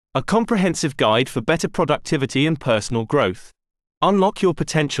a comprehensive guide for better productivity and personal growth. Unlock your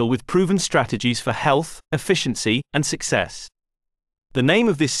potential with proven strategies for health, efficiency, and success. The name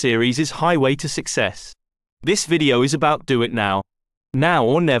of this series is Highway to Success. This video is about do it now. Now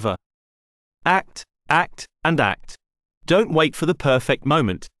or never. Act, act, and act. Don't wait for the perfect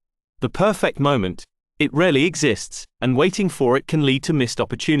moment. The perfect moment, it rarely exists, and waiting for it can lead to missed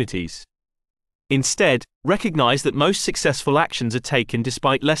opportunities. Instead, recognize that most successful actions are taken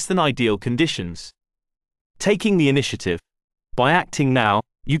despite less than ideal conditions. Taking the initiative. By acting now,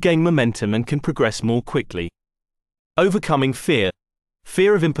 you gain momentum and can progress more quickly. Overcoming fear.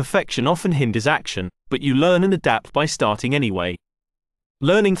 Fear of imperfection often hinders action, but you learn and adapt by starting anyway.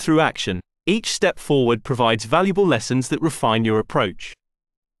 Learning through action. Each step forward provides valuable lessons that refine your approach.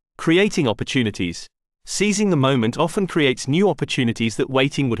 Creating opportunities. Seizing the moment often creates new opportunities that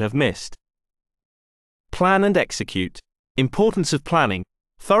waiting would have missed. Plan and execute. Importance of planning.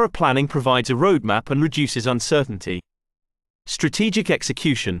 Thorough planning provides a roadmap and reduces uncertainty. Strategic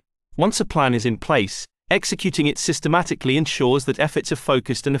execution. Once a plan is in place, executing it systematically ensures that efforts are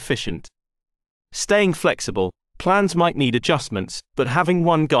focused and efficient. Staying flexible. Plans might need adjustments, but having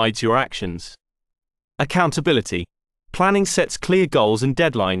one guides your actions. Accountability. Planning sets clear goals and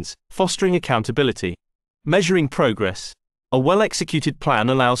deadlines, fostering accountability. Measuring progress. A well-executed plan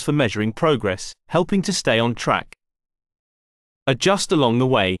allows for measuring progress, helping to stay on track. Adjust along the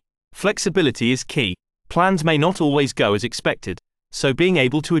way. Flexibility is key. Plans may not always go as expected, so being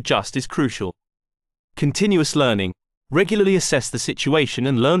able to adjust is crucial. Continuous learning. Regularly assess the situation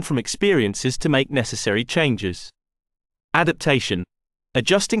and learn from experiences to make necessary changes. Adaptation.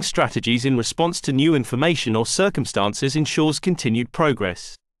 Adjusting strategies in response to new information or circumstances ensures continued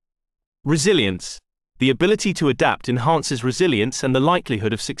progress. Resilience. The ability to adapt enhances resilience and the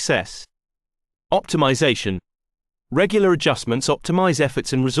likelihood of success. Optimization. Regular adjustments optimize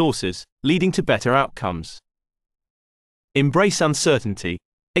efforts and resources, leading to better outcomes. Embrace uncertainty.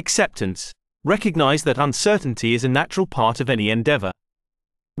 Acceptance. Recognize that uncertainty is a natural part of any endeavor.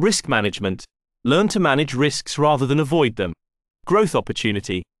 Risk management. Learn to manage risks rather than avoid them. Growth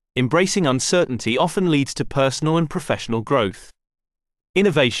opportunity. Embracing uncertainty often leads to personal and professional growth.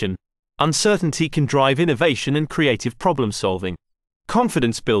 Innovation. Uncertainty can drive innovation and creative problem solving.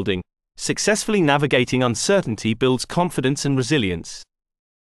 Confidence building. Successfully navigating uncertainty builds confidence and resilience.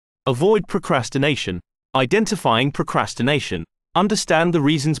 Avoid procrastination. Identifying procrastination. Understand the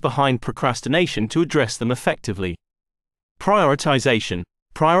reasons behind procrastination to address them effectively. Prioritization.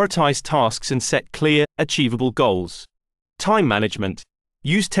 Prioritize tasks and set clear, achievable goals. Time management.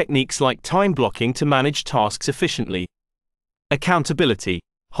 Use techniques like time blocking to manage tasks efficiently. Accountability.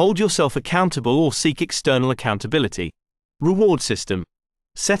 Hold yourself accountable or seek external accountability. Reward system.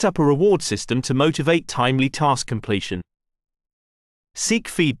 Set up a reward system to motivate timely task completion. Seek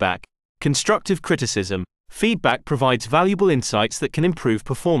feedback. Constructive criticism. Feedback provides valuable insights that can improve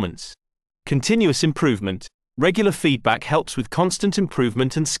performance. Continuous improvement. Regular feedback helps with constant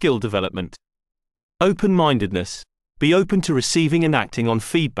improvement and skill development. Open-mindedness. Be open to receiving and acting on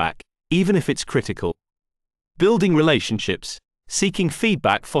feedback, even if it's critical. Building relationships. Seeking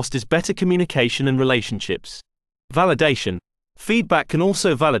feedback fosters better communication and relationships. Validation. Feedback can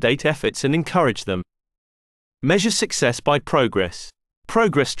also validate efforts and encourage them. Measure success by progress.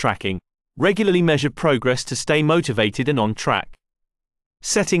 Progress tracking. Regularly measure progress to stay motivated and on track.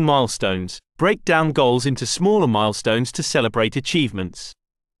 Setting milestones. Break down goals into smaller milestones to celebrate achievements.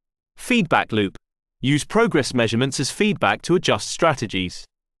 Feedback loop. Use progress measurements as feedback to adjust strategies.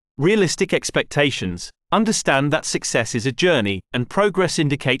 Realistic expectations. Understand that success is a journey, and progress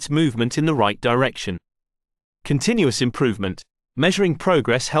indicates movement in the right direction. Continuous improvement. Measuring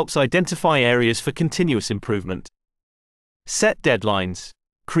progress helps identify areas for continuous improvement. Set deadlines.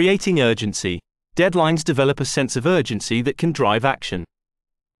 Creating urgency. Deadlines develop a sense of urgency that can drive action.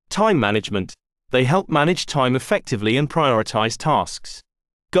 Time management. They help manage time effectively and prioritize tasks.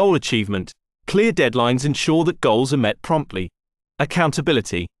 Goal achievement. Clear deadlines ensure that goals are met promptly.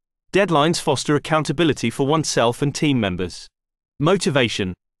 Accountability. Deadlines foster accountability for oneself and team members.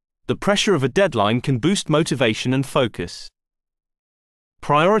 Motivation. The pressure of a deadline can boost motivation and focus.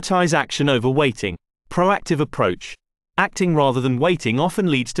 Prioritize action over waiting. Proactive approach. Acting rather than waiting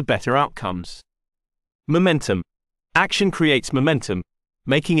often leads to better outcomes. Momentum. Action creates momentum,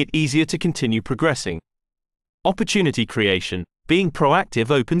 making it easier to continue progressing. Opportunity creation. Being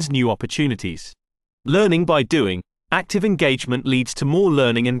proactive opens new opportunities. Learning by doing. Active engagement leads to more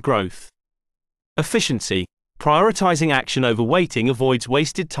learning and growth. Efficiency. Prioritizing action over waiting avoids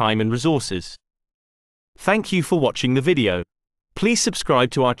wasted time and resources. Thank you for watching the video. Please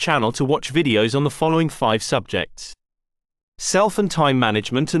subscribe to our channel to watch videos on the following 5 subjects. self and time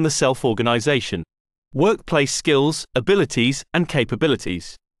management and the self-organization, workplace skills, abilities, and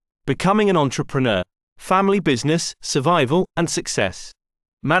capabilities, becoming an entrepreneur, family business, survival, and success,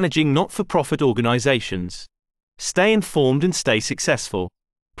 managing not-for-profit organizations. Stay informed and stay successful.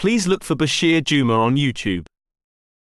 Please look for Basheer Juma on YouTube.